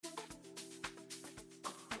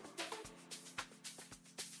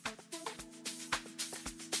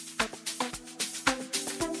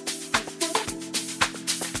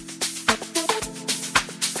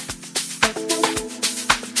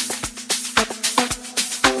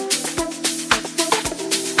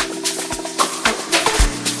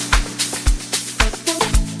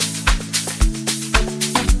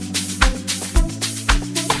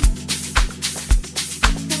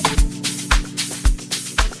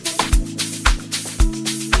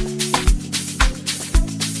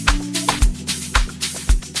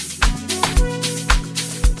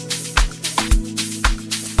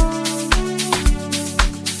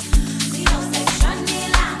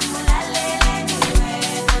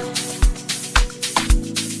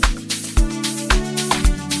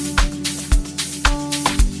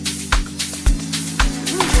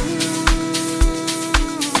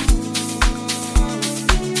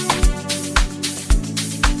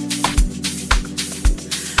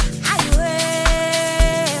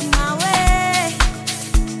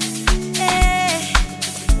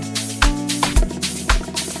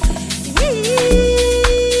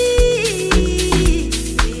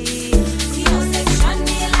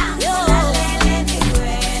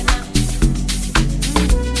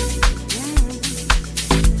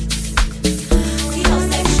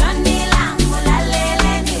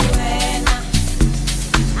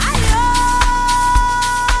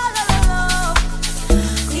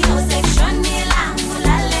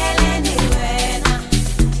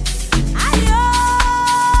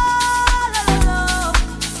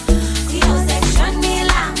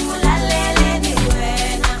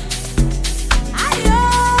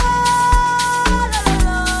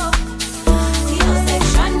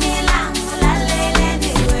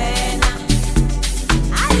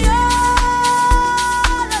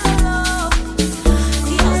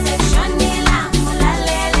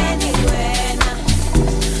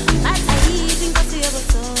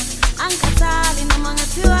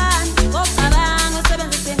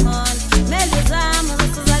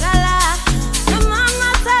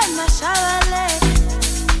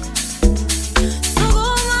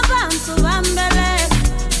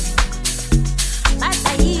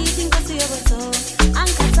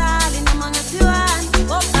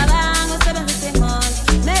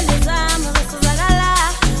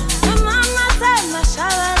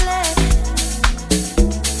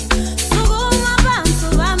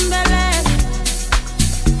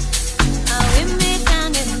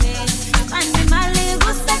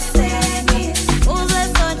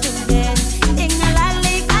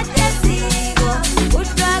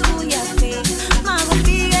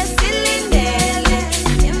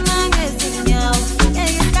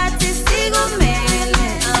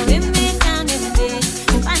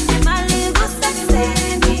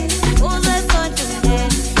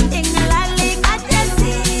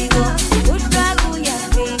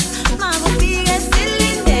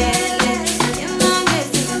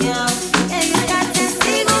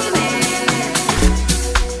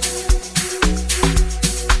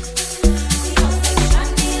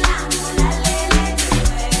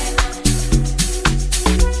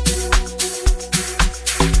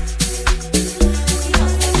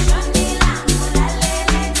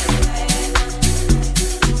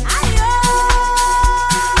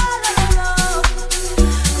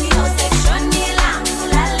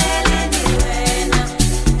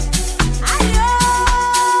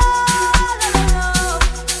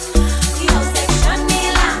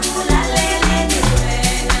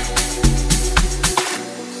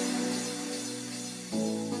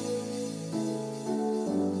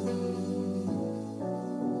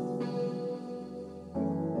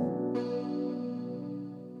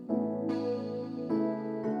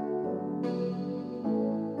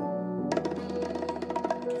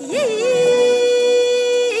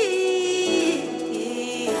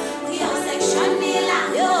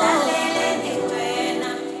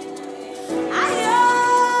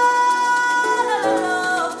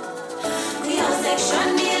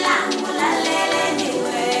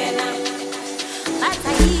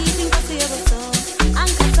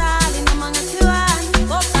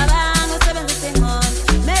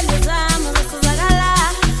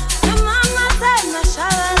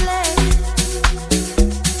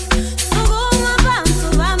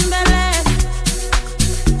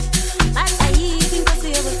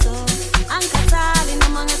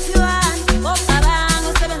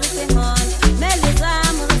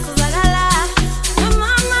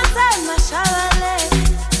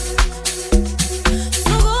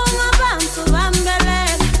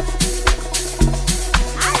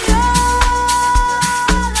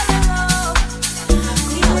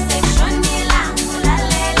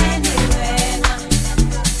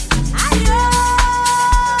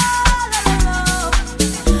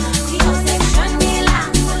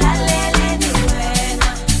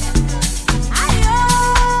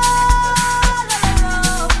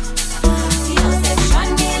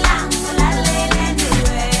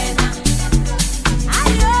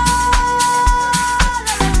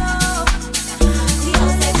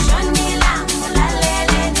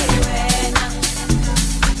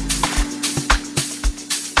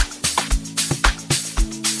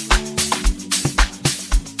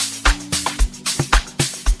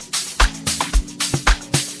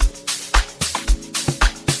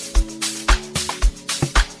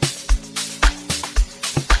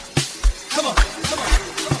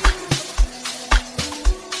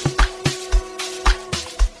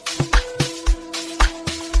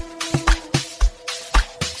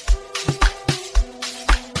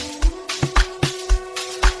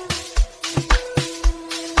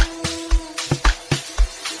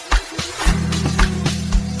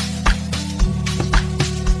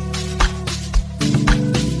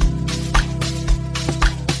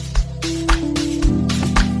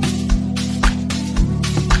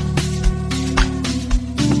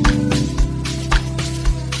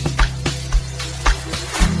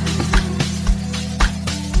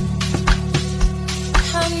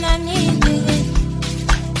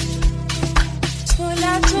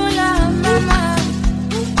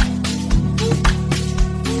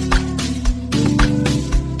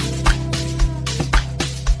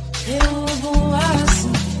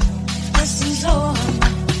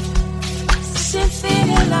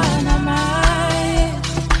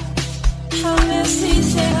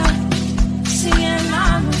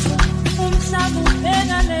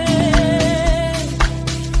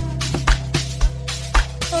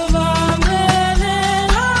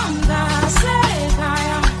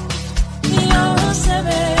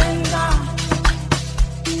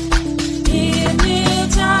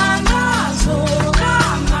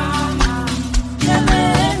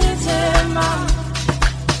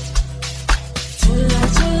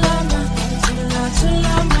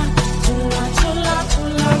Tula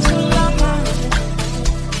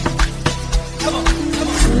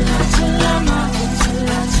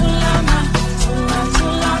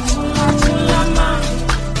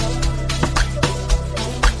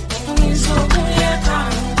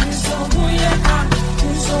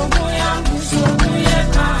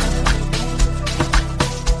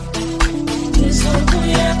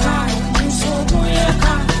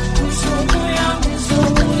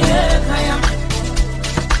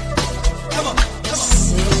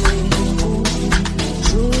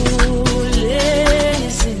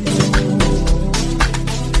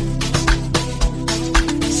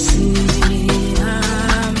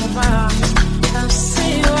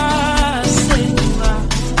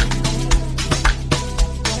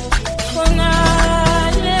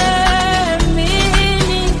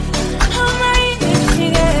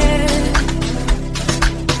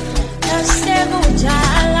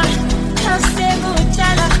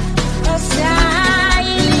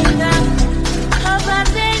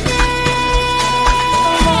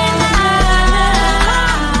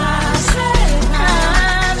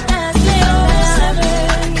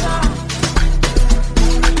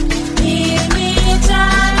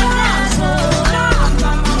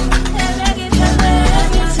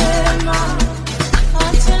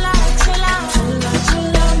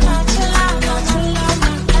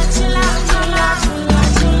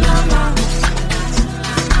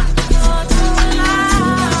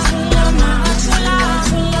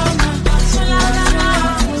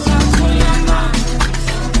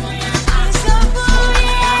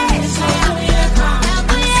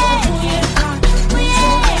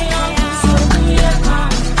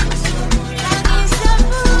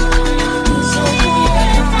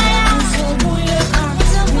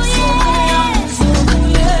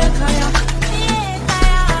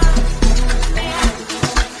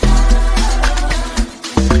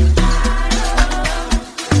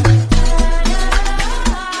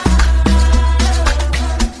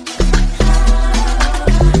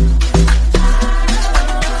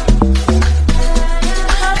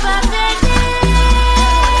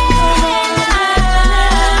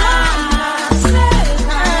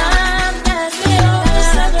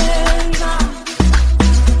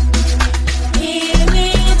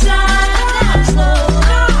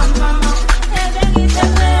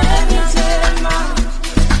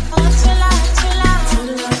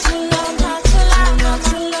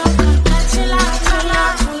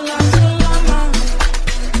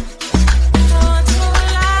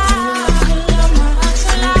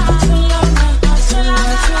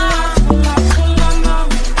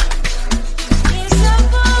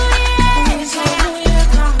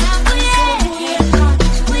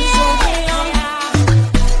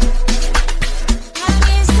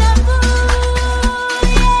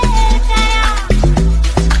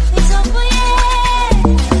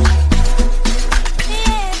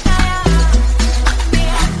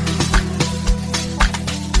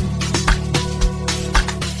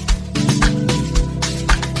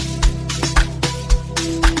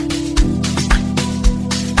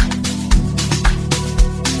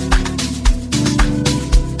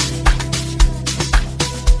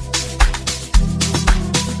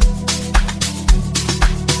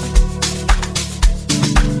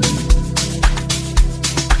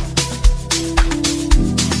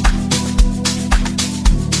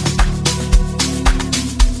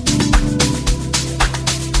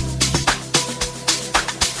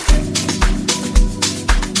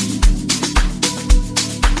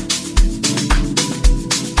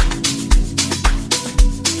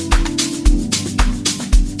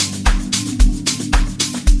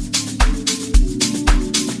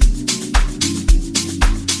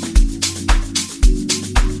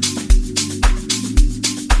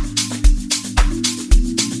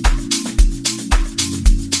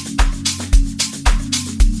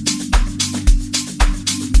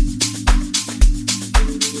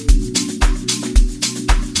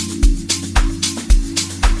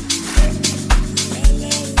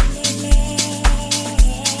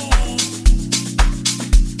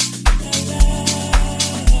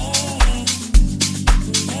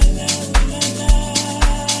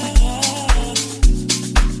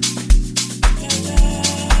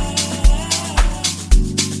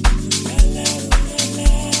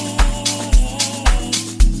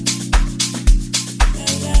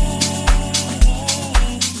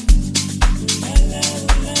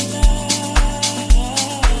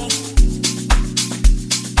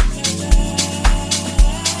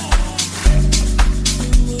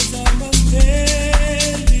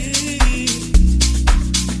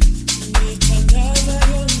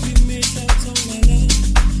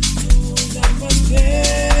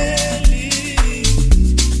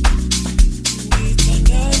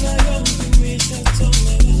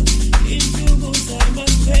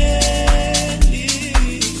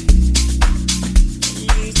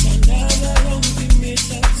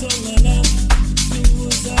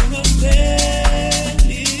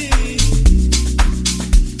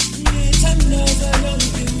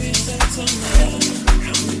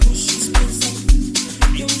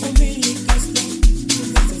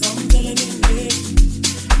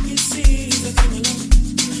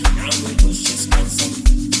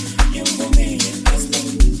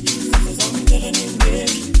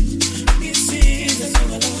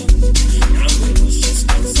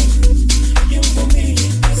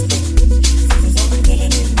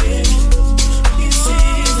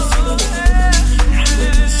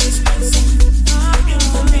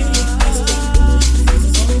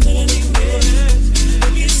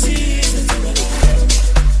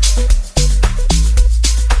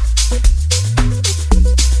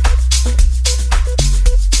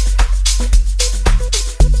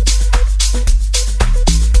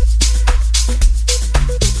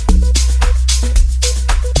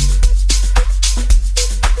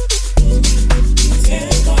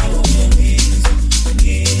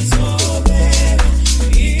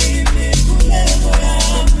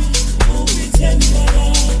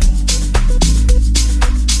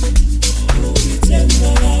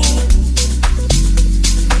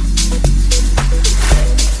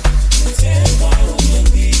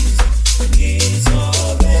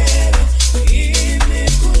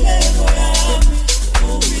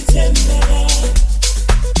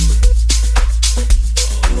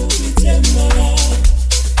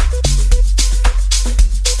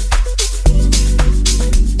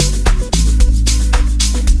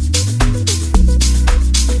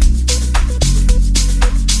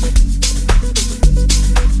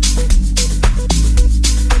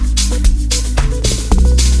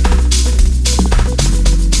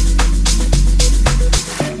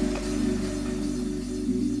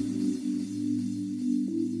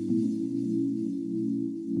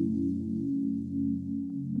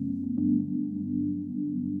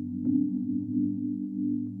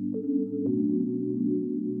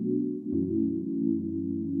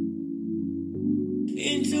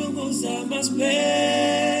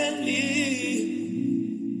zamasipeli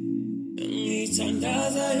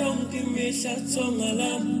ngithandaza yonke imihla thonga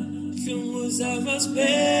lami inhlungu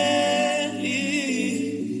zamasipeli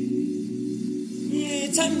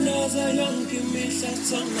ngithandaza yonke imihla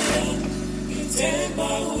thonga lami ngithemba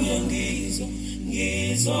uyangizwa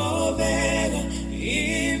ngizobeka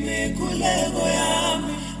imikhuleko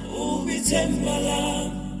yami ubithemba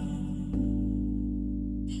lami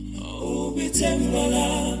ubithemba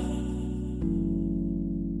lami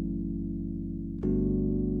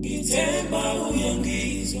ngithemba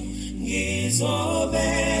uyangizwa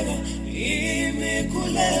ngizobeka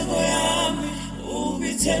imikhuleko yami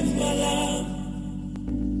ubithemba lami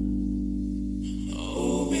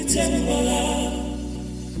ubithemba lami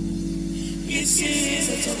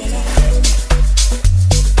ngisiza themba lami.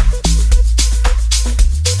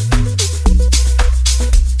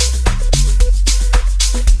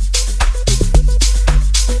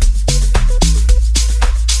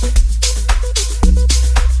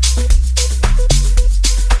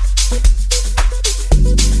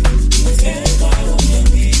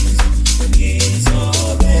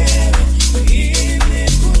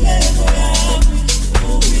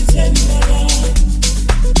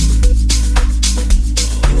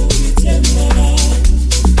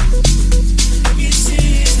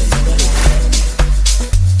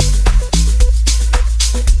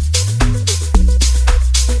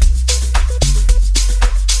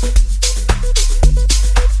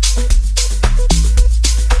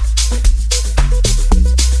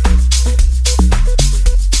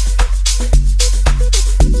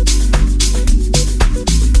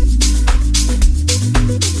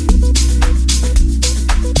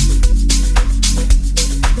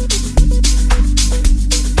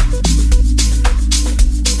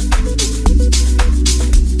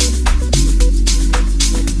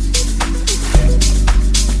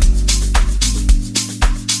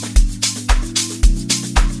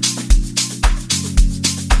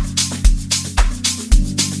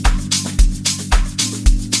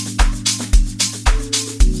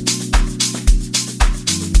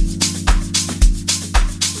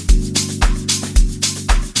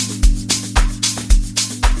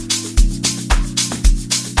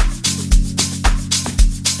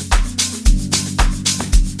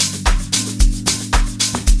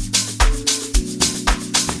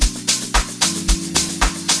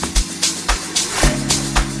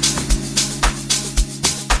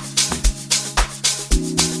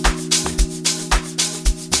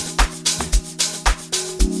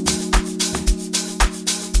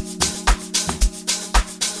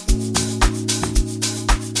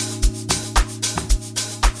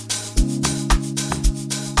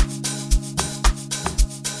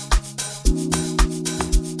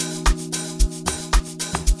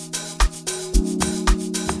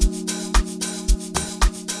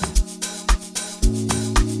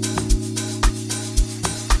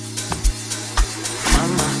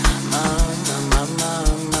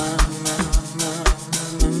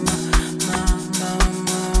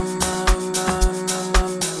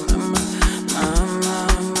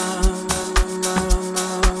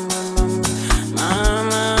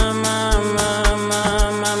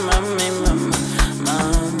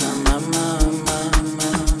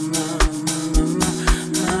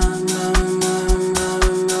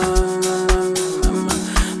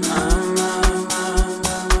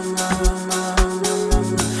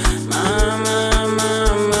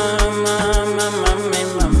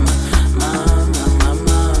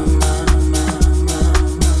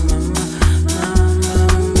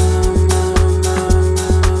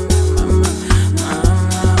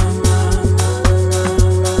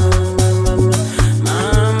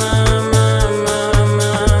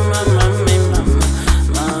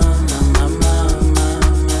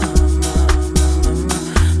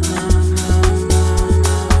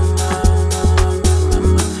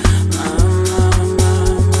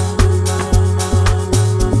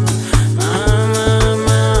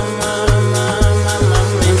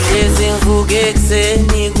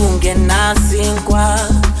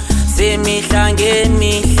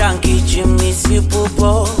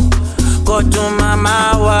 Limpopo kodwa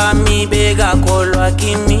mama wami bekakholwa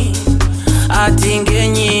kimi athi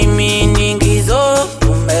ngenyimi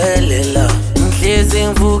ningizophumelela ngihlezi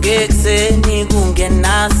ngivuke ekseni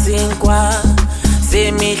kungenasinkwa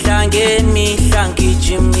semihla ngemihla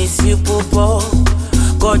ngijimisa iphupho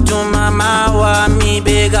kodwa mama wami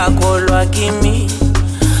bekakholwa kimi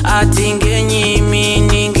athi ngenyimi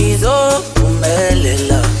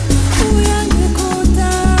ningizophumelela.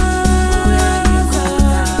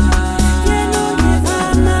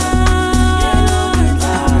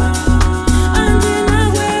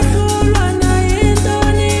 Where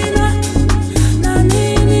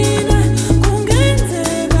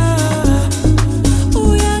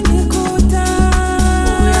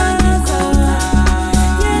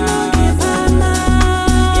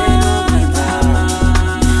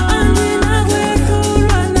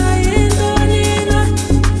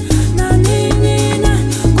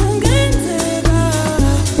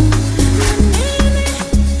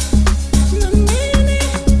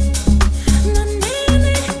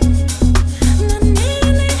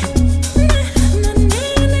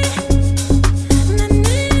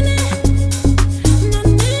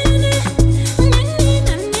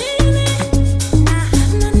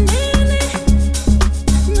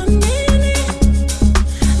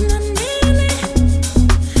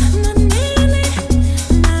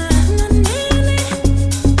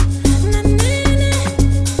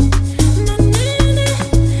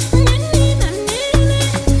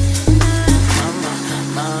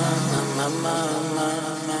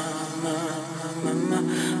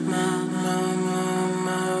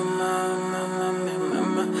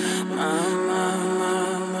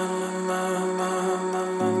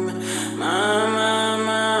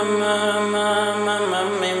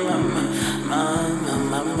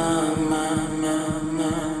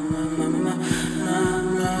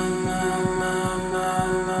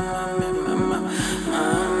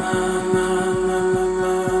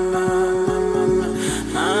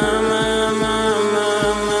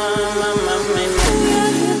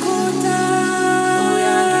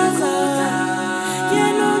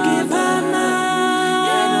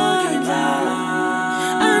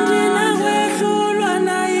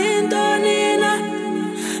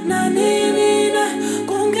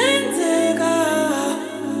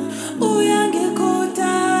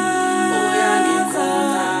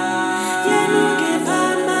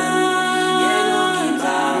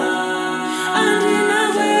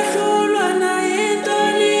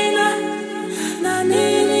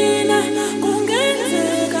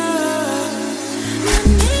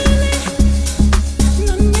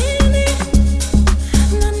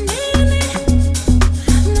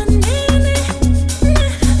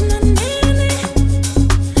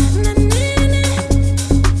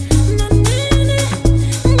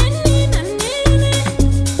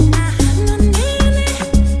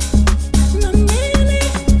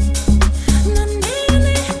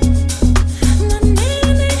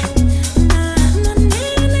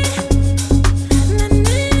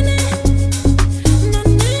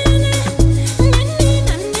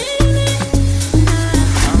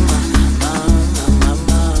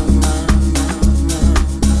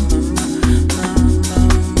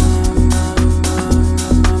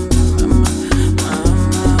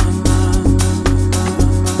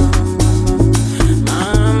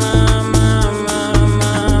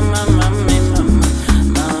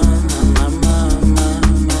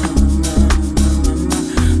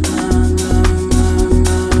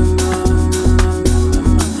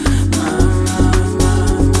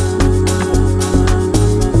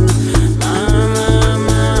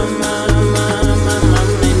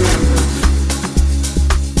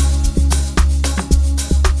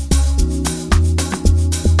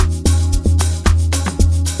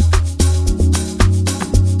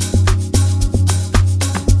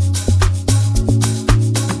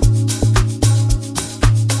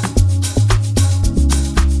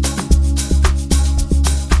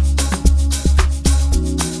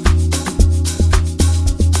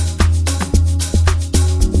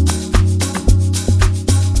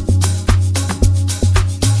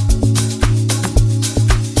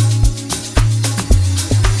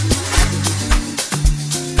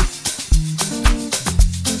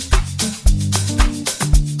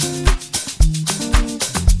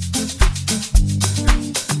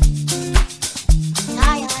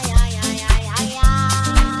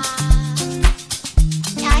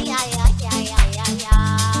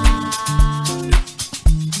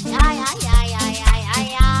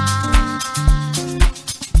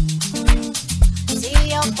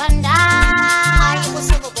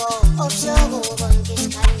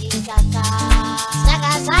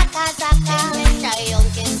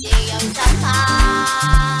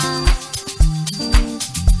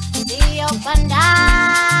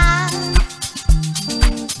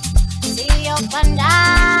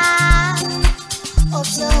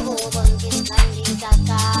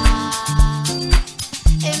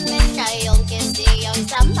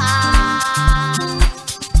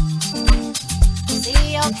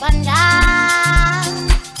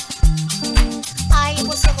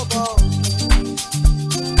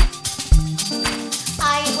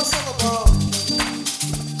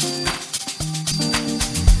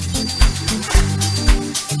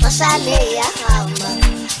Saleya hamba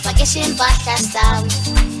bakeshimpahla sami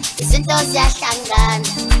izinto ziyahlangana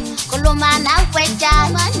khuluma nawe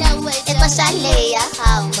jama Saleya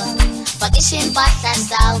hamba bakeshimpahla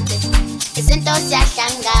sami izinto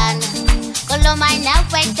ziyahlangana khuluma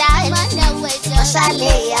nawe jama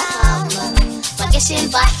Saleya hamba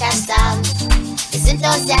bakeshimpahla sami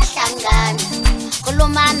izinto ziyahlangana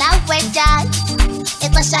khuluma nawe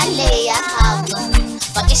jama Saleya hamba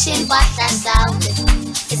bakeshimpahla sami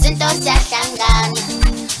izinto ziyahlangana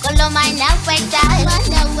khuluma nawe jama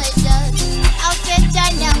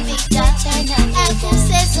awuthethana mbita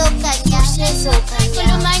akusezokanya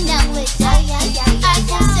khuluma nawe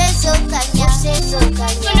akusezokanya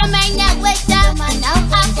khuluma nawe jama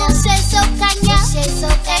akusezokanya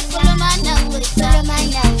khuluma nawe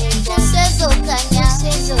akusezokanya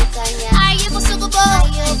ayibusukubo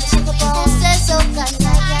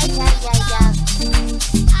akusezokanya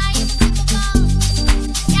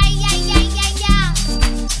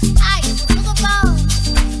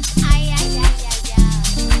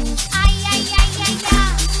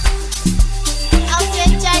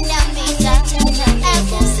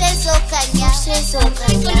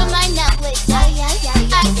khuluma nawe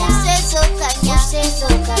akusezokanya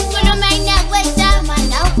khuluma nawe jama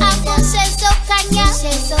akusezokanya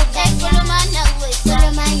khuluma nawe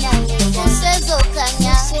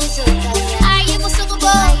akusezokanya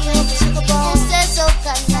ayibusukubo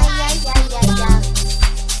akusezokanya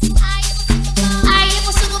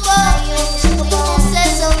ayibusukubo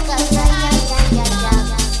akusezokanya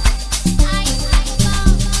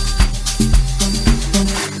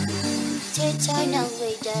Chana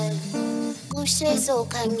weda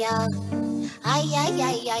kusezokanya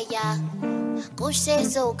ayayayaya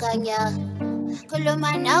kusezokanya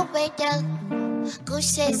khuluma nawe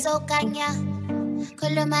kusezokanya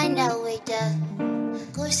khuluma nawe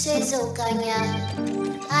kusezokanya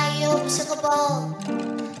ayo busukubo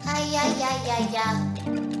ayayayaya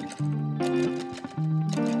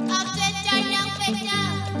Chana weda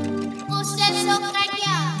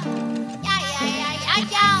kusezokanya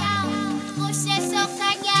ayayayaya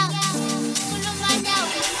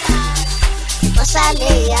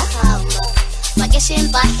Saleya hamba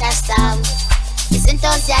bakeshimpahla sami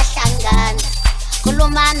izinto ziyahlangana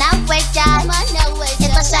khuluma nawe jama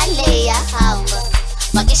Saleya hamba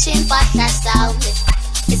bakeshimpahla sami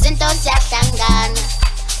izinto ziyahlangana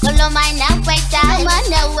khuluma nawe jama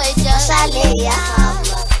Saleya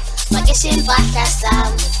hamba bakeshimpahla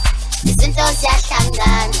sami izinto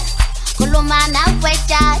ziyahlangana khuluma nawe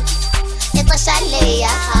jama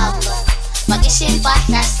Saleya hamba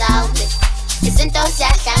bakeshimpahla sami izinto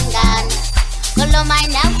ziyahlangana khuluma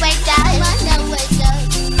nawe jama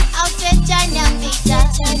awuthethana mbita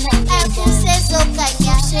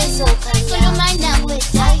akusezokanya khuluma nawe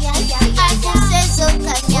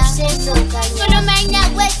akusezokanya khuluma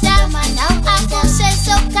nawe jama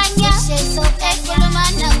akusezokanya khuluma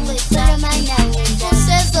nawe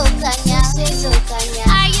akusezokanya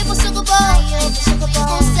ayibusukubo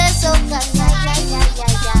akusezokanya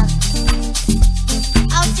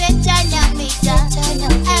awuthethana mbita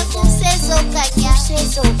akusezokanya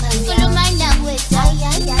khuluma nawe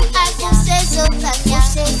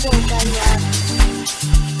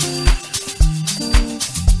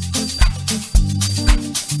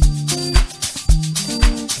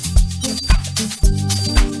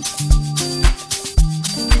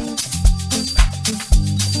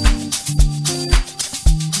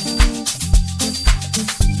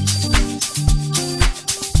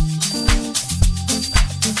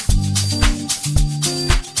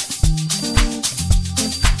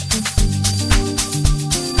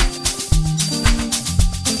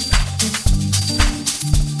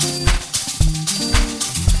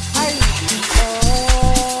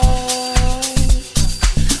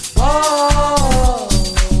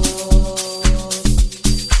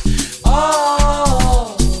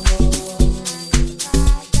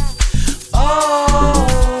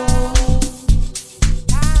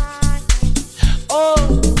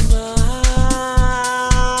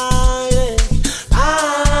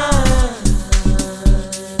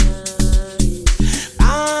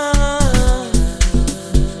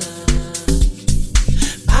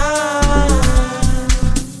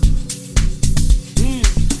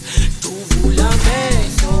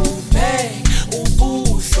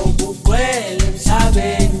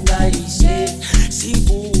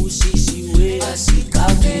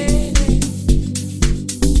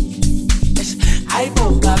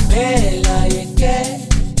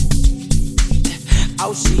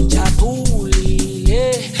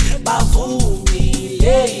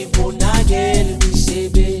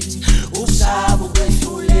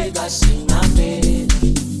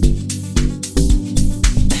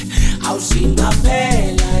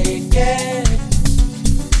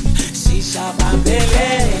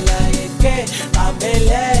Sisabambelela eke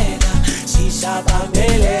bambelela,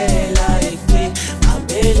 sisabambelela eke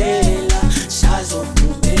bambelela,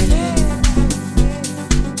 sazophumelela.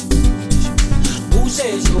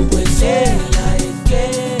 Usezokwenzela eke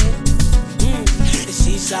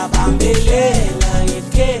sisabambelela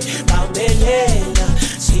eke bambelela,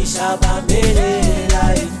 sisabambelela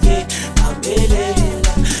eke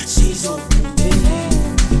bambelela, sizophumelela.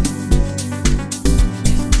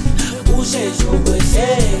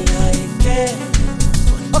 Usezokwenzela eke.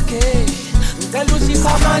 Okay, ngicela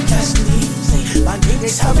usipha amandla sinize, baningi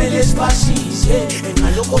esithamele esibasize,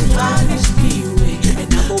 engalokho okuncane siphiwe,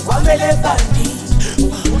 enabo kwamele bandise.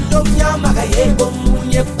 Umuntu omnyama kayekho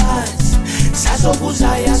omunye phansi,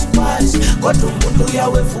 sazobuza yasikwazi, kodwa umuntu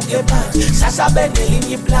uyawevuke phansi, sasabe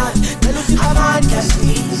nelinye iplan. Ngicela usipha amandla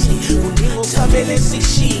sinize, uningi okusamele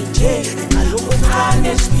sishintshe, engalokho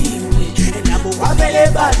okuncane siphiwe, enabo kwamele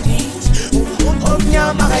bandise. Umuntu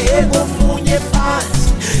omnyama kayekho omunye phansi,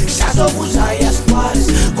 sazobuza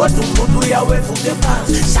yasikwazi, kodwa umuntu uyawevuke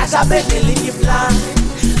phansi, sasabe nelinye iplan.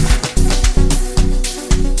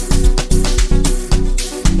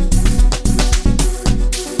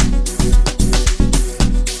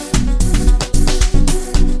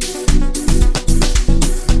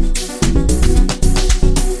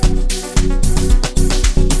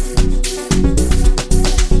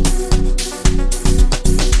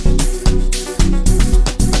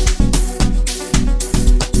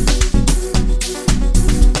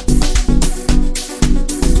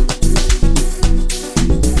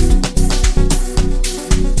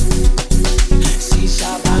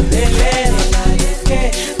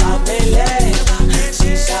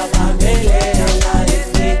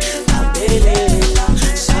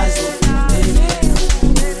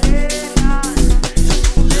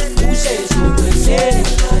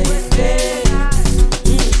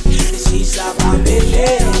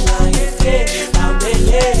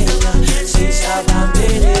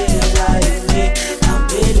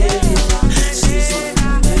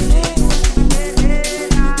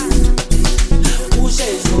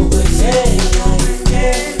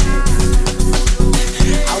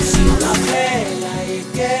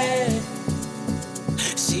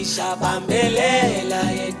 Sisabambelela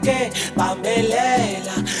eke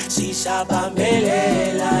bambelela,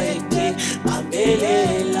 sisabambelela eke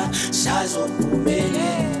bambelela,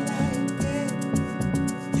 sazophumelela.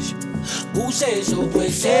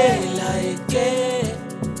 Usezokwenzela eke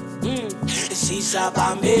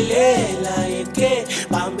sisabambelela eke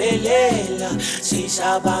bambelela,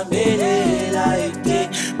 sisabambelela eke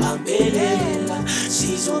bambelela,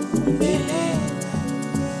 sizophumelela.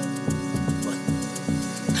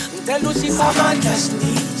 Ngicela usipha amandla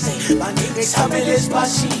sinize, baningi esithamele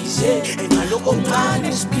esibasize, engalokho okuncane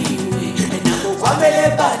siphiwe, enabo kwamele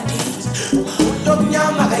bandise. Umuntu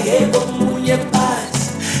omnyama kayekho omunye phansi,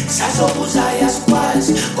 sazobuza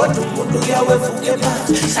yasikwazi, kodwa umuntu uyawevuke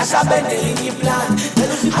phansi, sasabe nelinye iplan.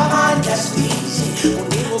 Ngicela usipha amandla sinize,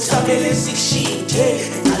 uningi okusamele sikushintshe,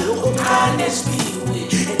 engalokho okuncane siphiwe,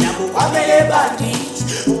 enabo kwamele bandise.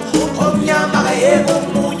 Umuntu omnyama kayekho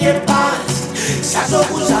omunye phansi,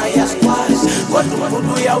 sazobuza yasikwazi, kodwa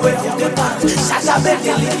umuntu uyawevuke phansi, sasabe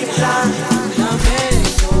nelinye iplan.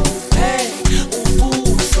 Namehlo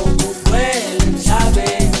ubuso bugcwele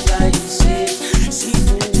emhlabeni kayise,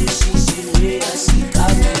 sibusisile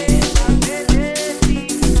asikabele.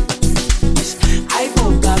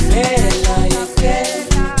 Ayibokabela yeke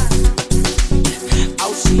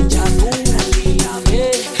awusijabulile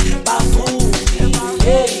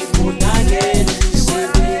bavumile ibonakele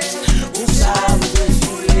msebenzi usaba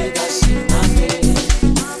kwehluleka simamele.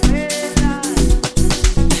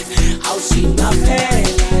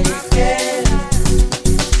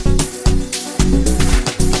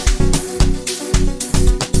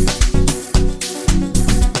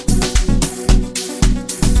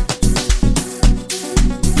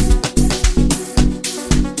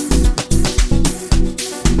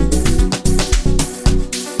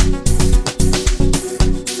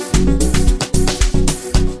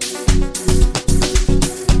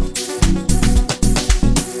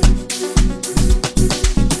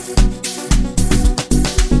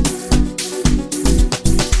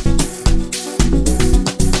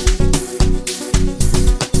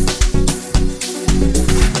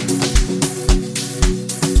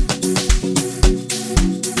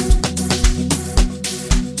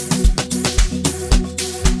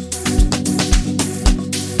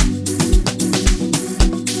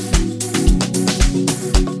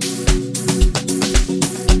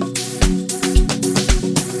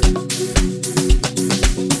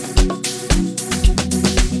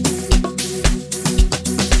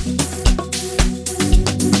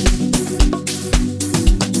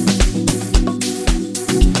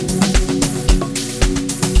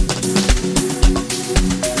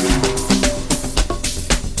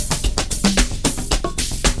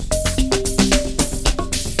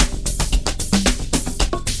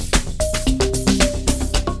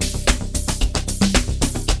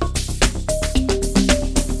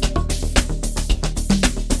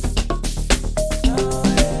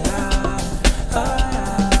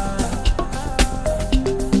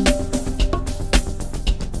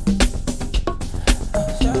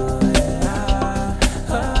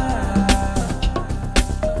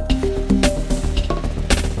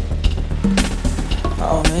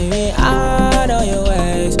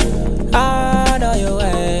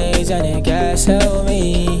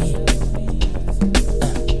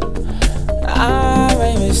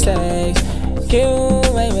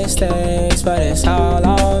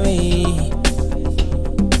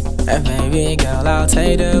 baby girl, I'll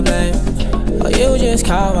take the blame. Oh, you just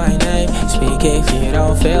call my name. Speak if you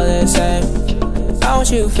don't feel the same. Don't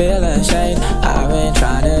you feel ashamed? I've been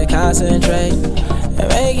trying to concentrate and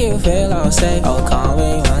make you feel all safe. Oh, call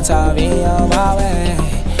me once I'll be on my way.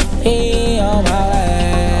 Be on my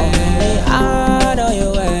way. I know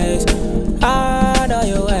your ways, I know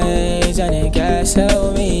your ways, and it gets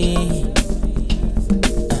to me.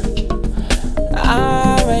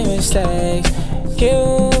 I made mistakes,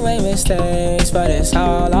 you made mistakes, but it's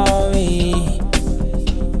all on me.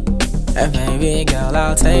 And baby girl,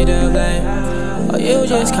 I'll take the blame. Oh, you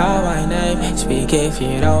just call my name. Speak if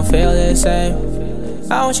you don't feel the same.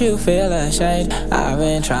 Don't you feel ashamed? I've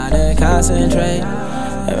been trying to concentrate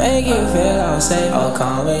and make you feel all safe. Oh,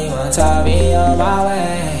 call me once I'll be on my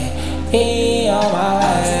way. Be on my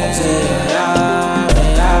way. See you,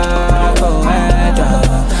 yeah, go ahead,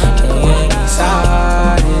 can't get me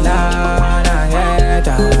started, nah, get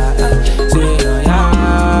see you, yeah,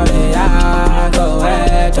 go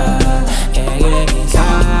ahead, can't get me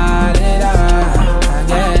started,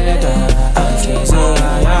 get see you,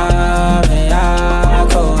 yeah,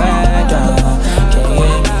 go ahead, can't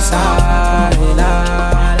get me started,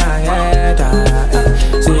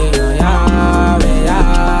 get see you, yeah,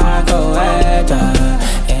 go ahead,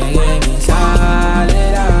 can't get me started,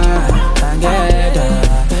 get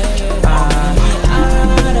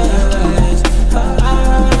I know your ways, I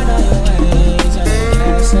know your ways, and it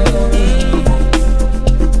gets to me.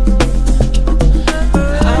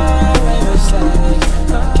 I made mistakes,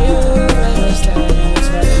 you made mistakes,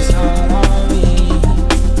 but it's all on me.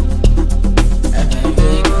 And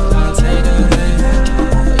baby girl, I'll take the blame.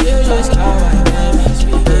 But you just call my name.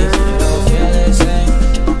 Speak if you don't feel the same.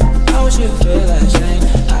 Don't you feel ashamed?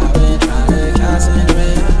 I've been trying to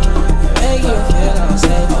concentrate and make you feel all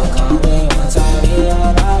safe. Oh, call me once I'll be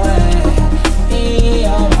on my way. Be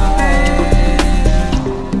on my way.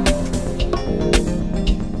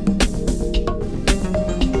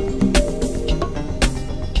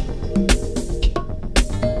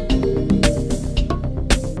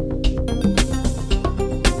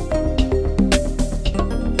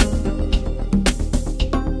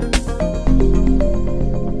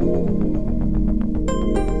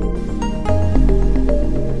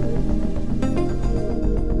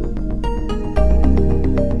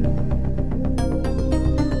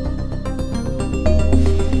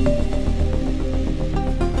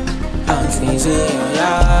 Easy,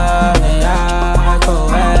 yeah, go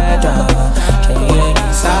ahead, can't get me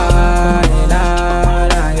started,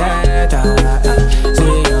 get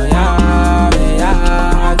see you, yeah,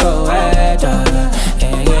 go ahead,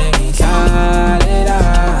 can't get me started, get easy,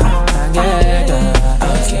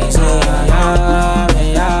 yeah,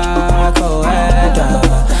 go ahead,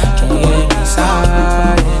 can't get me started,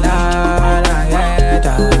 get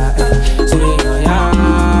see you, yeah,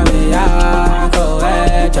 go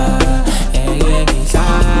ahead.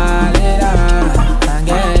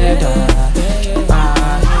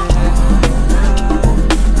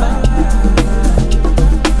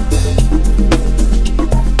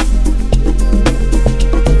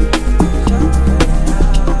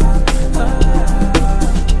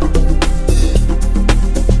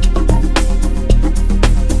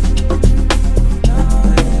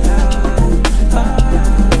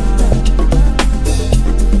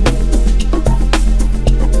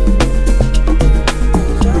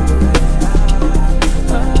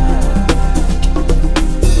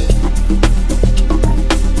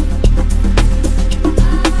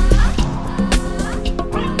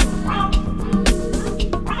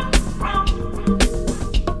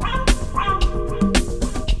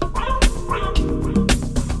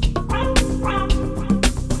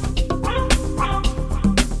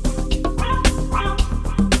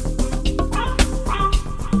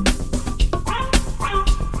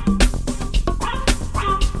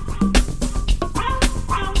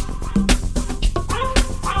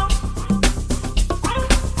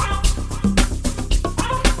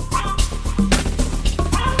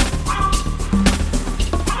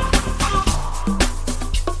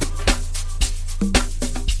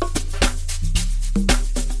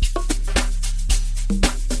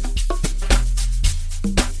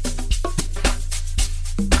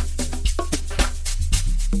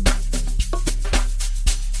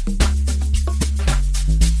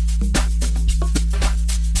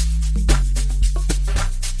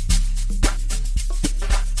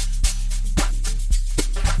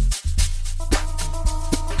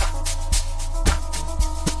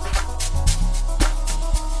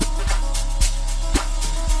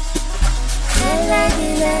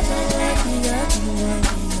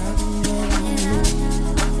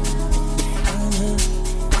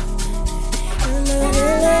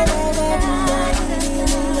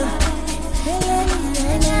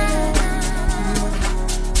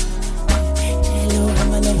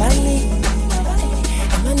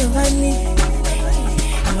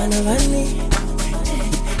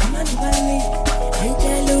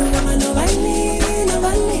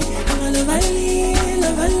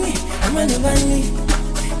 Ngobeni,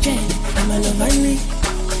 Jelo, I'm a Ngobeni,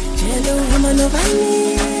 Jelo, I'm a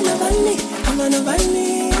Ngobeni, Ngobeni, I'm a Ngobeni,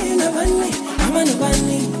 Ngobeni, I'm a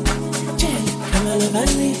Ngobeni, Jelo, I'm a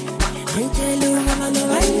Ngobeni, Jelo, I'm a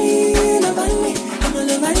Ngobeni, Ngobeni, I'm a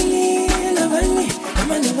Ngobeni, Ngobeni, I'm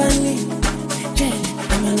a Ngobeni, Jelo,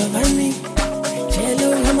 I'm a Ngobeni, Jelo,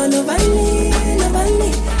 I'm a Ngobeni, Ngobeni,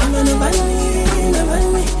 I'm a Ngobeni,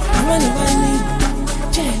 Ngobeni, I'm a Ngobeni,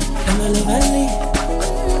 Jelo, I'm a Ngobeni.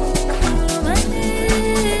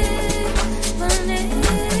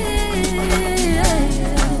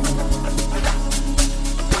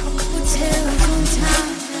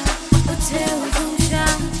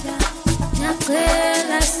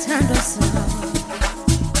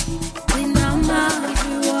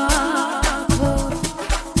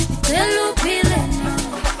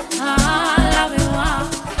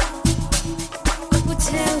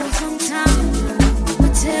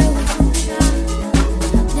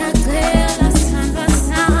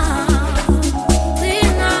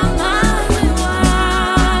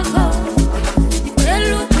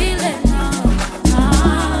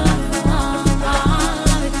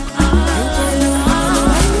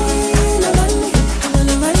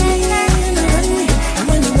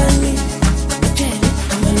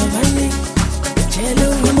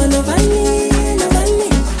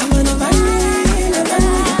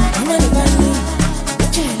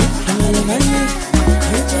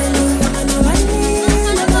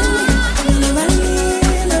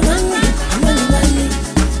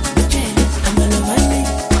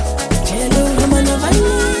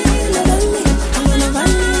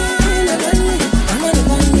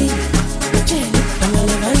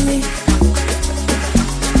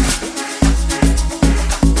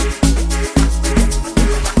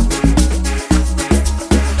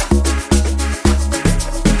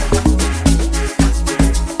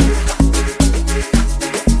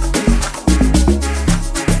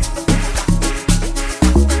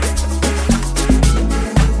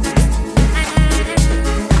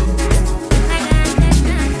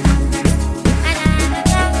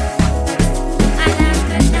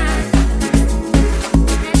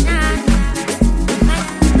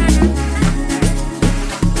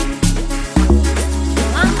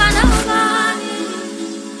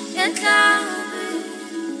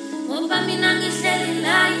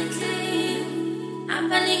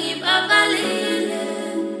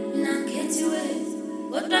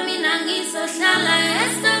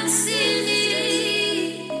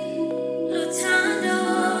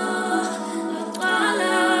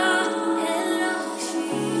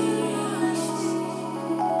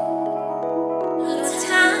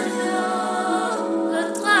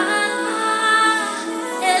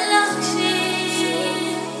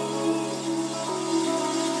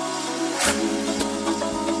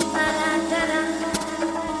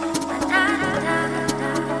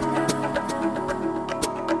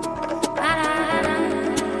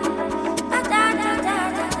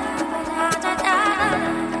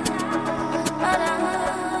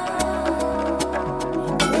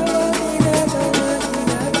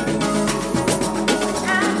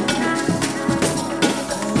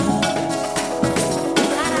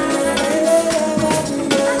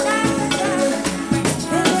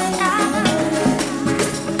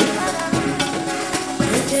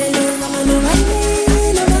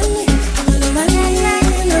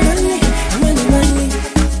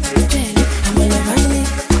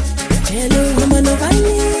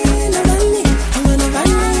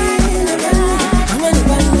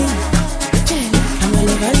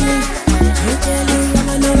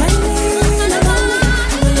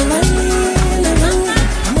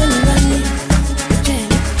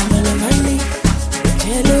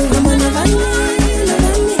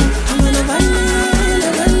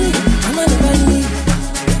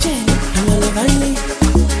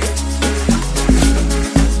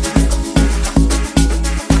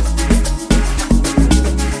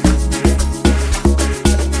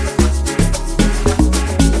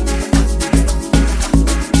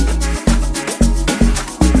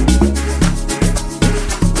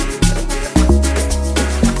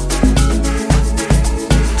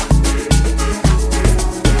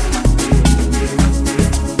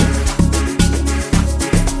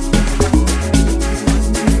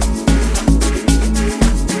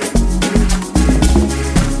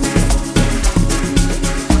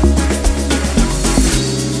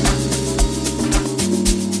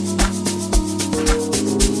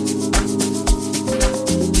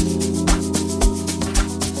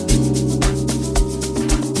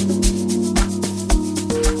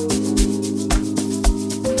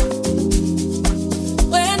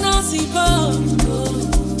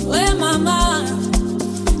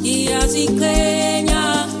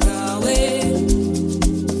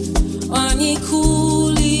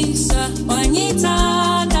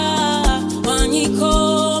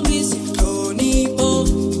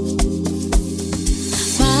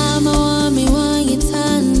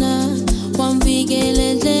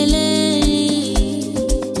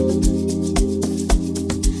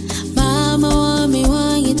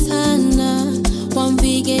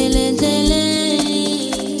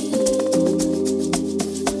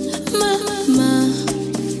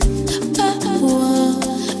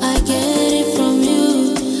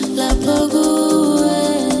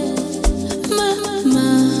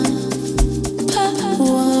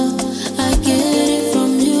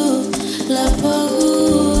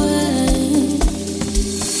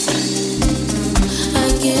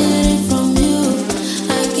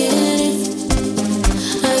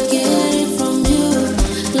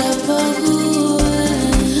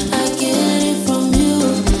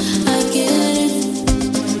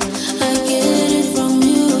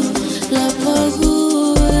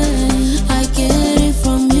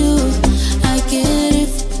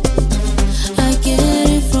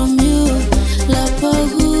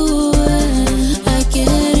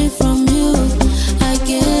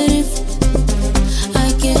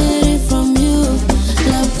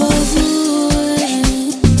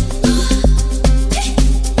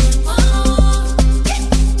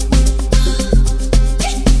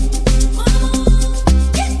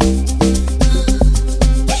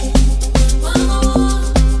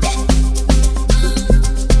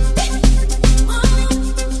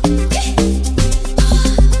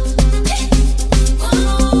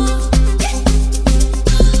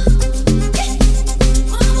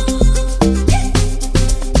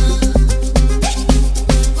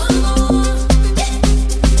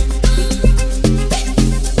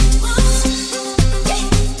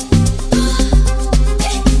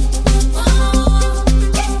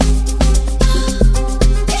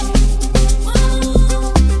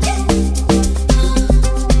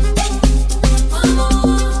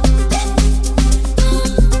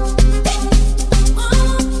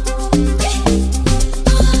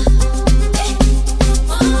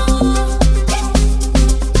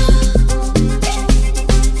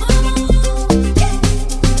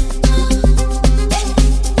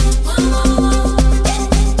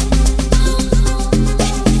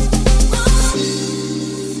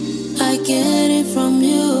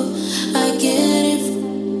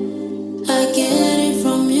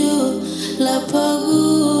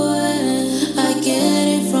 I get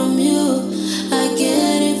it from you. I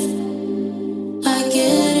get it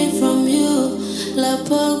from you.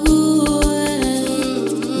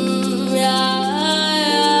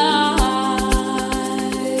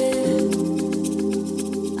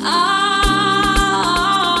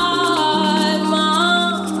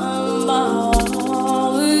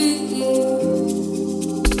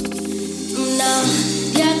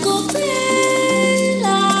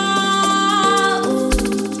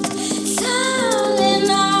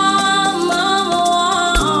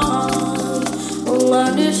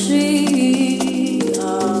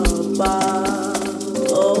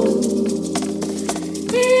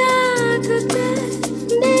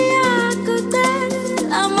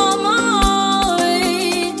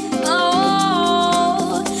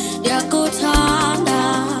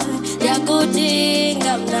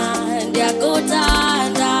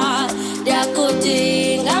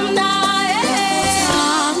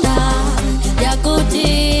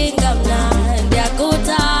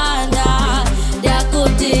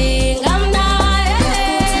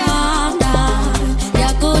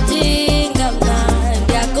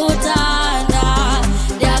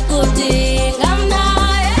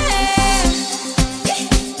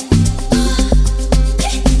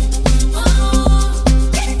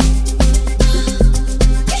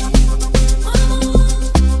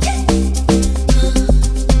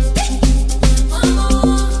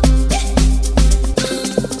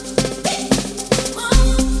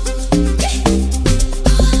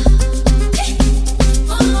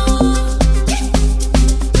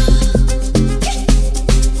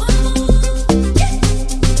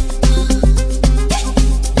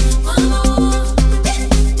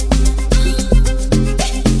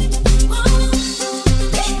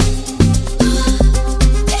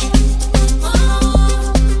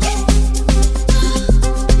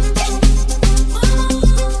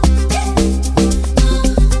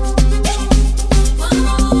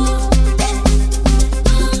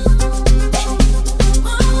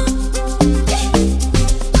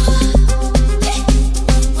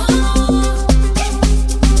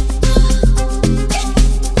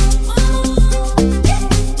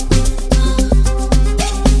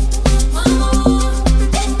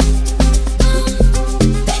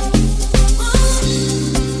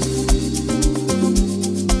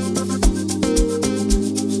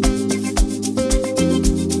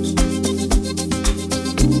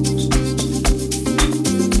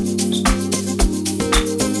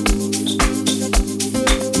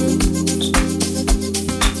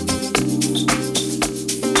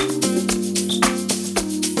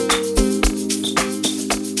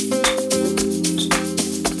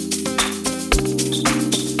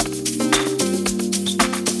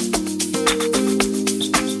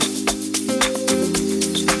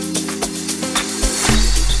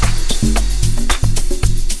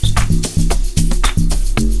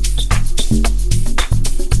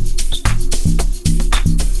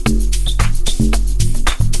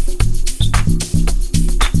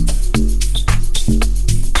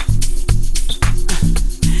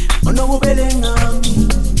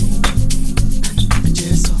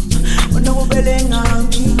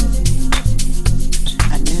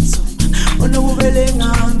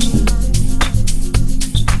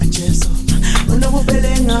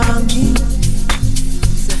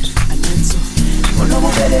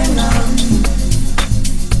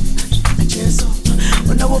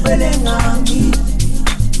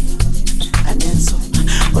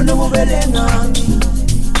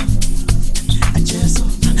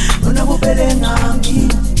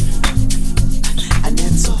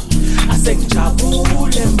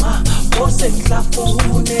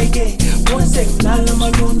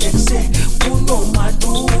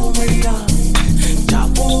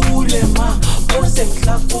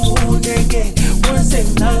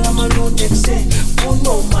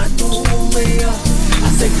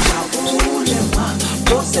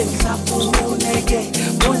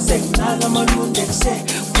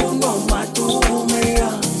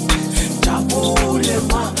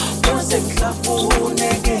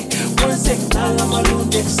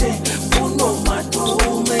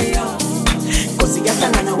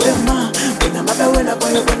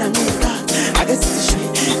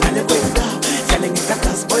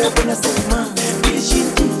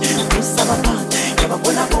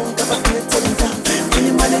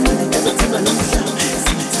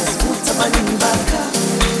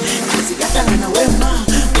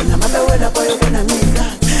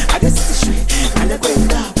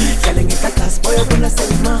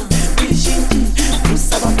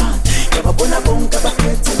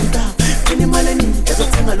 Mini maleni, ezo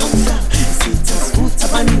tenga lomla, sita futa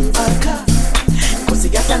mani aka.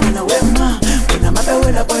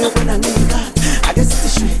 boyobona ngengane ake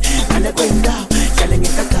sitishwe ngale kwendawo hlale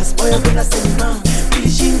ngekagasi boyobona senimanga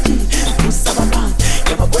ilishinti usababanga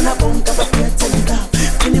yababona bonke abaphethe indawo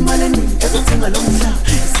funa imali eningi ezothenga lo mhlaba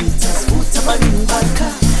sitha sifutha abaningi bakha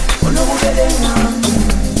onokubele ngami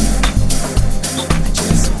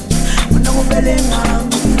ajesu onokubele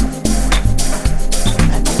ngami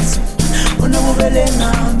ajesu onokubele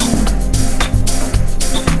ngami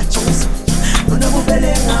ajesu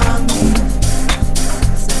onokubele ngami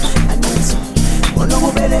ajesu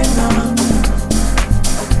onokubele ngami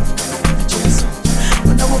ajesu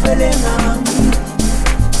onokubele ngami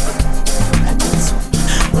ajesu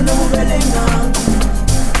onokubele ngami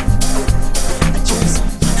ajesu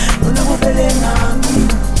onokubele ngami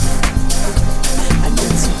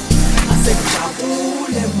ajesu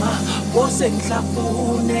asengijabule ma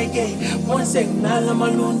bosengihlafuneke bonsenginala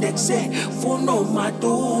malunde kuse funa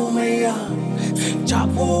umadume ya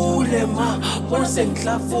jabule ma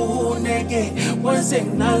bonsengihlafuneke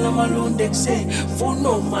bonsenginala malunde kuse funa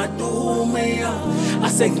umadume ya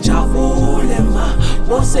asengijabule ma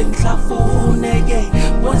bosengihlafuneke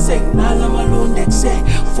bonsenginala malunde kuse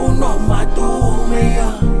funa umadume ya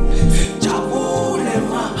jabule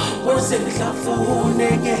ma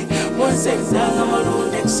bonsengihlafuneke bonsenginala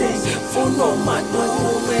malunde kuse funa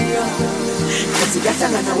umadume ya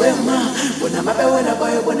siyahlangana wema bona mabewela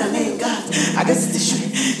boyobona ngengane ake sitishwe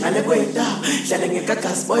ngale kwendawo hlale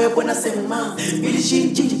ngekagasi boyobona sengimanga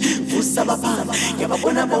ilishinti vusa abaphansi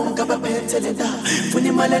ngiyababona bonke abaphethe le ndawo funa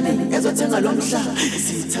imali eningi ezothenga lo mhlaba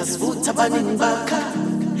sitha sivutha abaningi bakha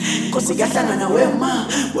Kosi yahlangana wema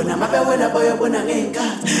bona mabewela boyobona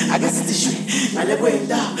ngengane ake sitishwe ngale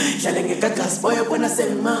kwendawo hlale ngekagasi boyobona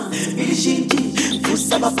sengimanga ilishinti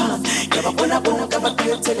vusa abaphansi ngiyababona bonke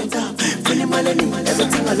abaphethe le ndawo funa imali eningi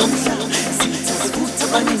ezothenga lo mhlaba sitha sivutha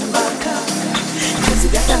abaningi bakha Kosi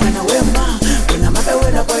yahlangana wema bona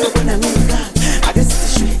mabewela boyobona ngengane ake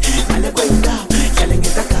sitishwe ngale kwendawo hlale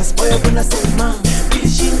ngekagasi boyobona sengimanga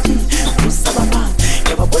ilishinti vusa abaphansi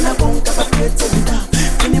ngiyababona bonke abaphethe le ndawo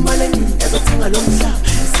funa imali eningi ezothenga lo mhlaba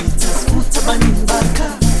sitha sivutha abaningi bakha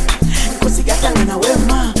Kosi yahlangana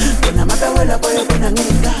wema bona mabewela boyobona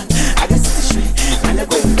ngengane ake sitishwe ngale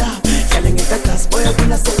kwendawo hlale ngekagasi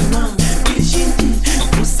boyobona sengimanga ilishinti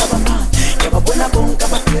vusa abaphansi ngiyababona bonke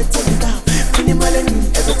abaphethe le ndawo funa imali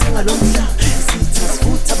eningi ezothenga lo mhlaba sitha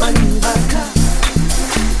sivutha abaningi bakha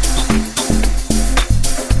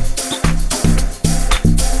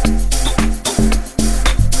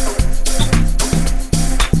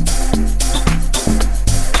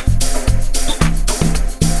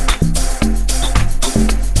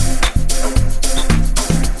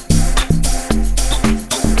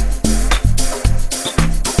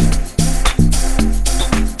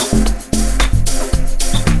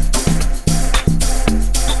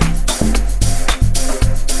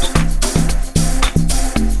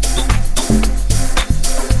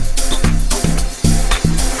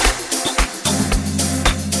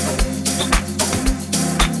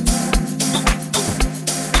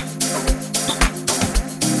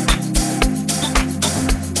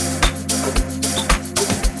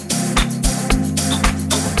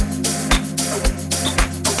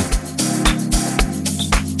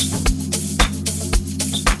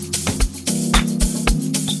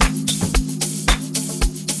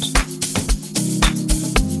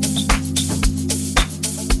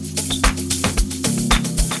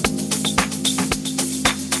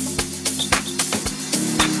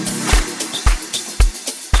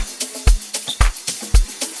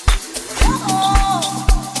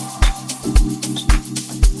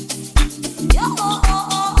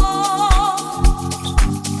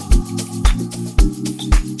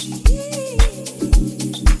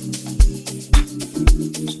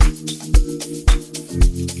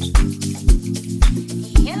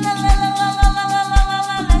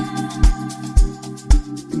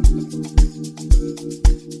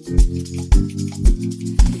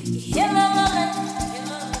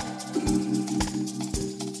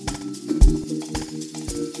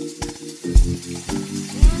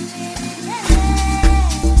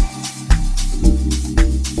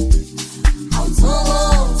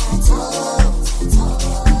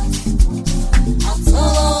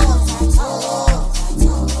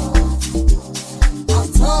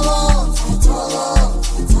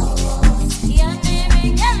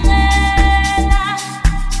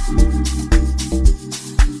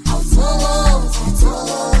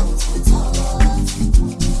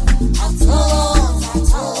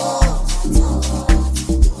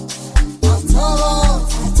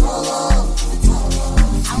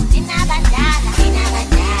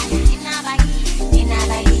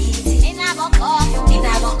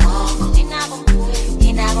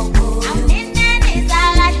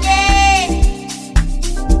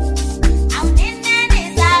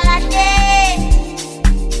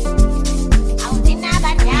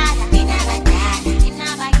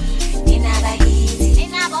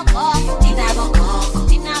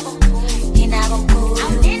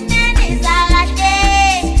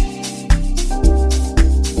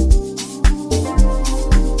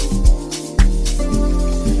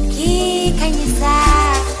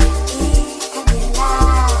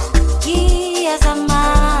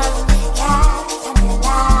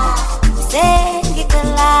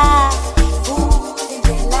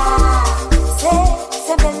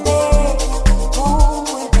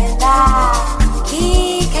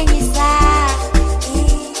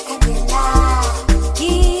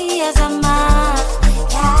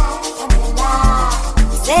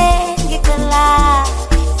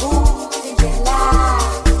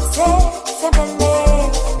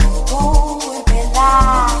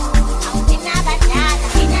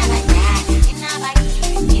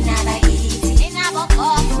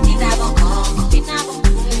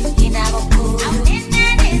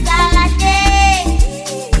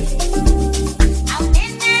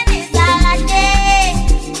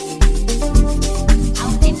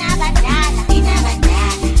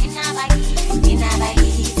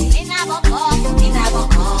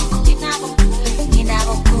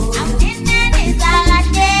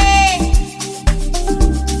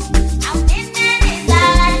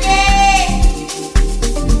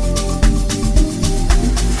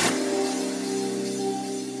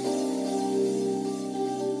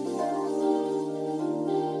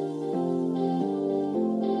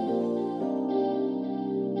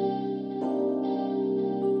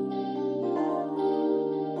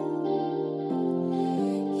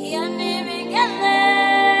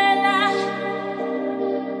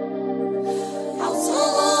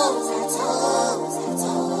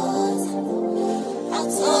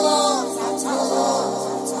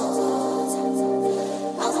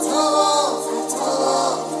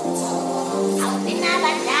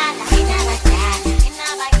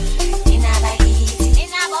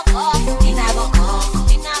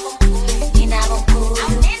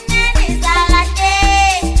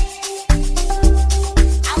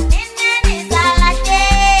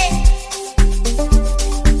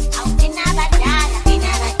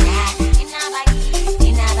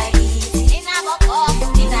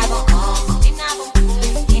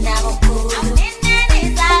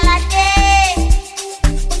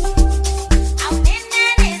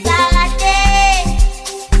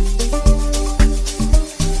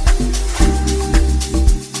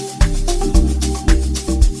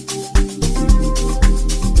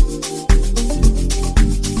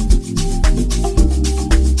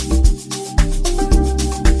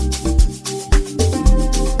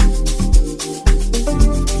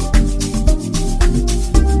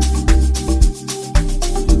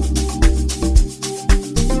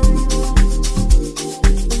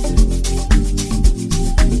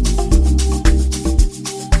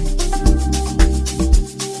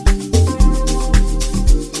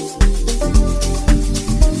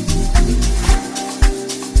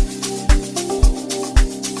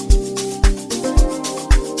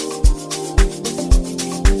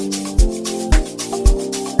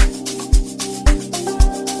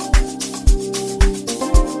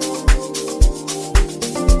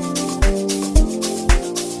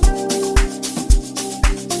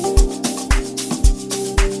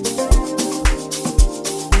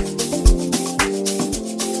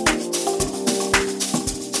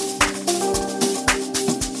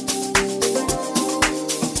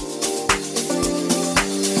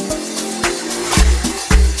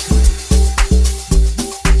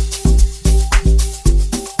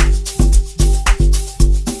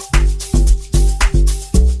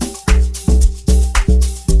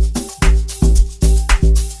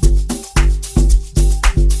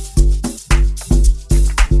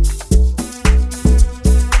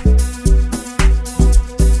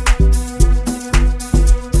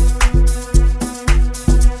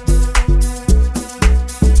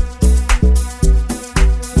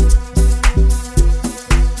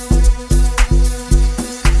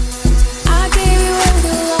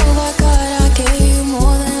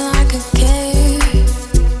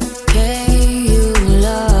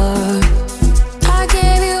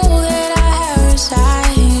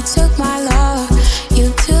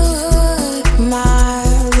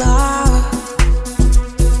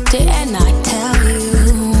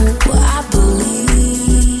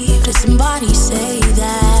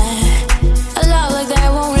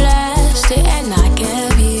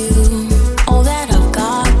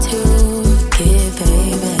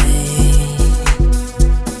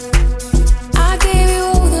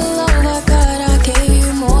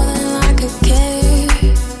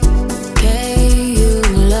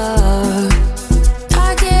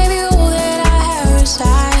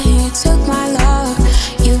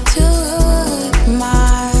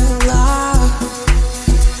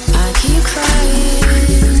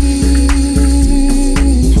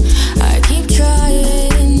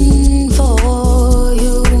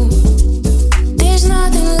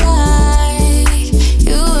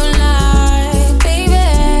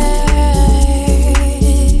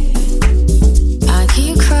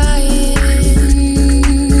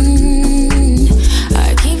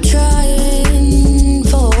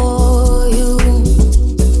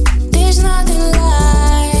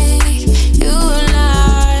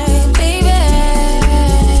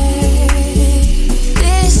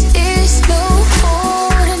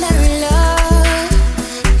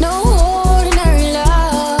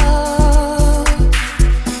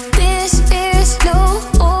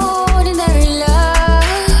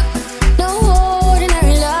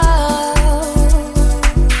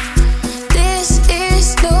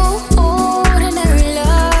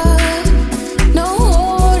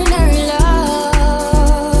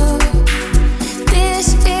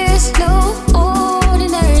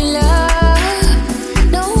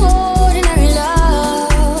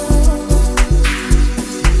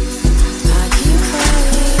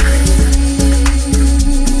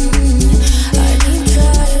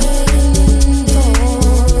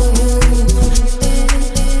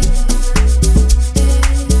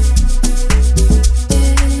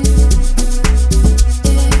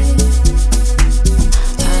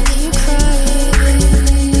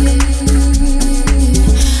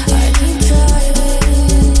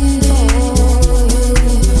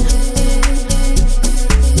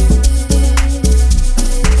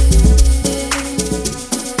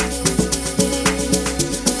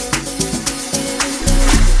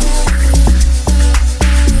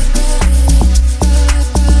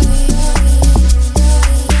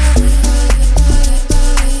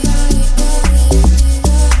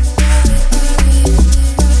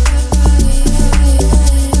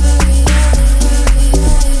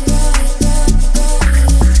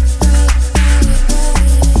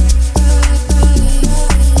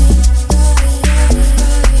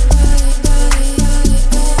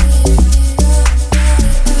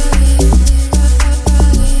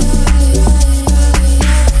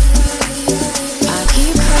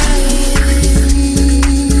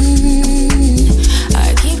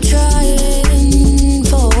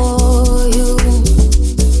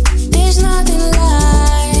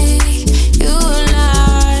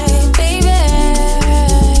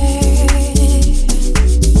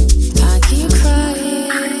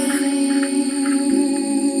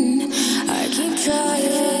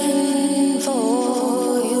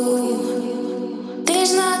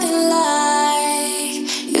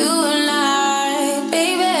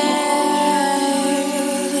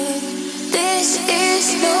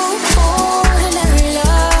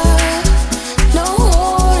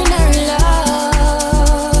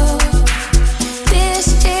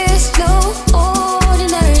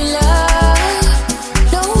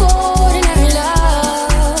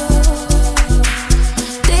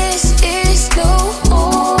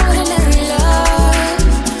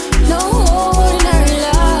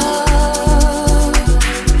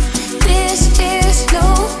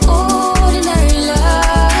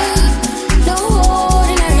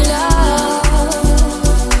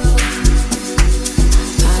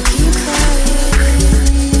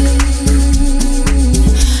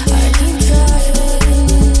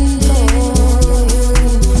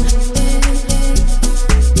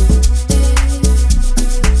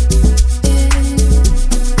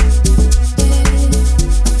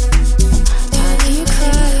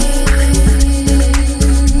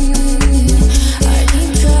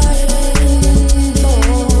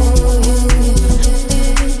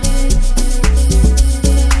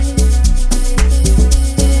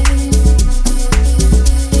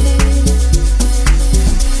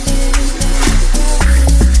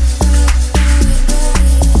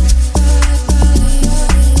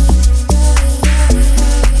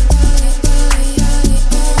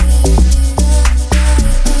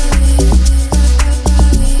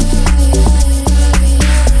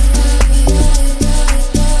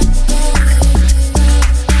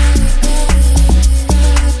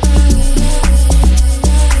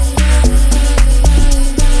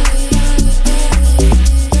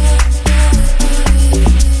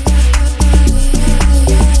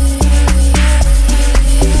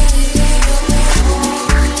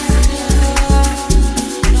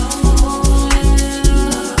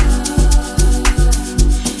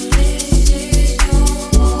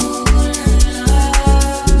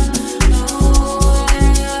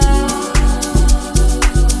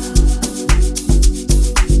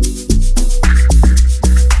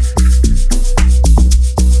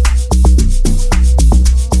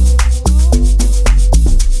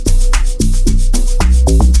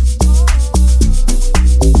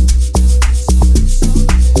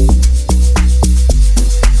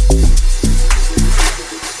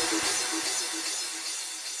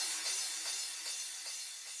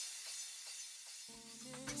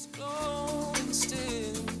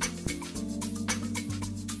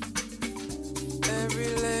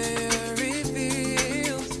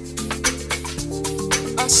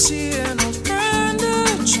I see an old brand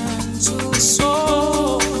of gentle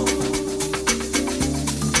soul.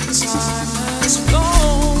 Time has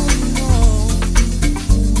flown.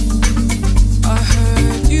 I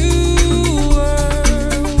heard you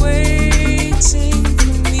were waiting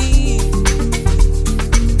for me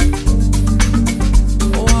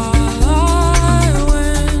while I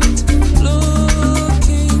went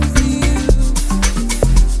looking for you.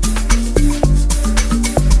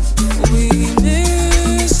 We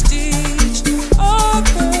missed each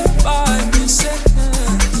other by mere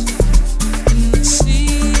seconds in the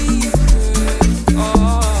secret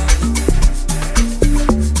art.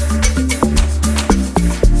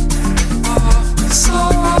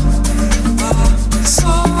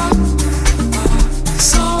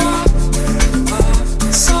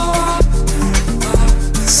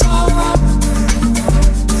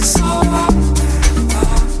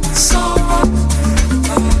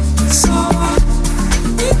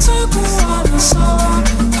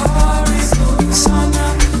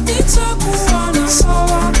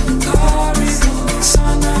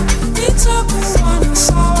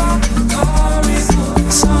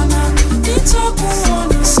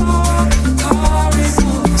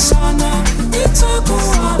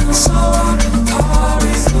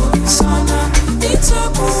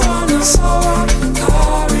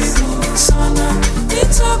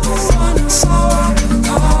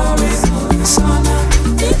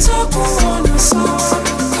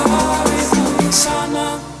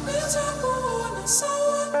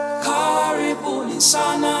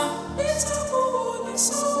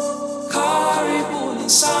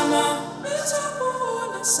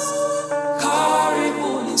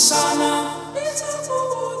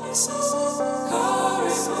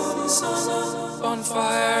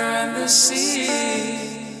 Bonfire and the sea.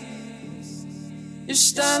 You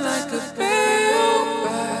stand like a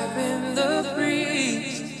baobab in the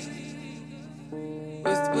breeze,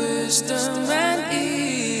 with wisdom and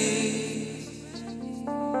ease.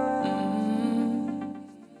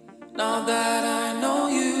 Now that I know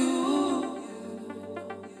you,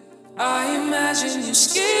 I imagine you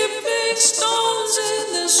skipping stones in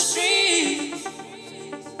the street,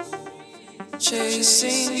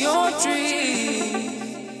 chasing your dreams.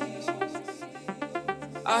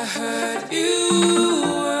 I heard you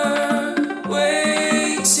were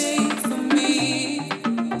waiting for me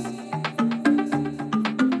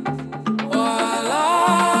while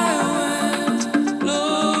I went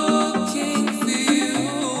looking for you.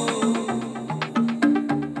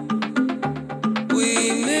 We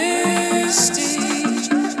missed each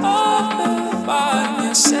other by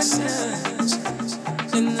mere seconds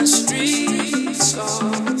in the streets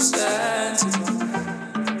of Zanzibar.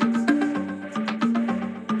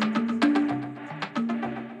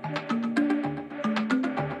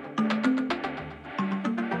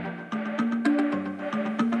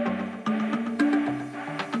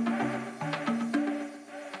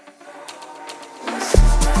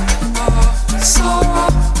 So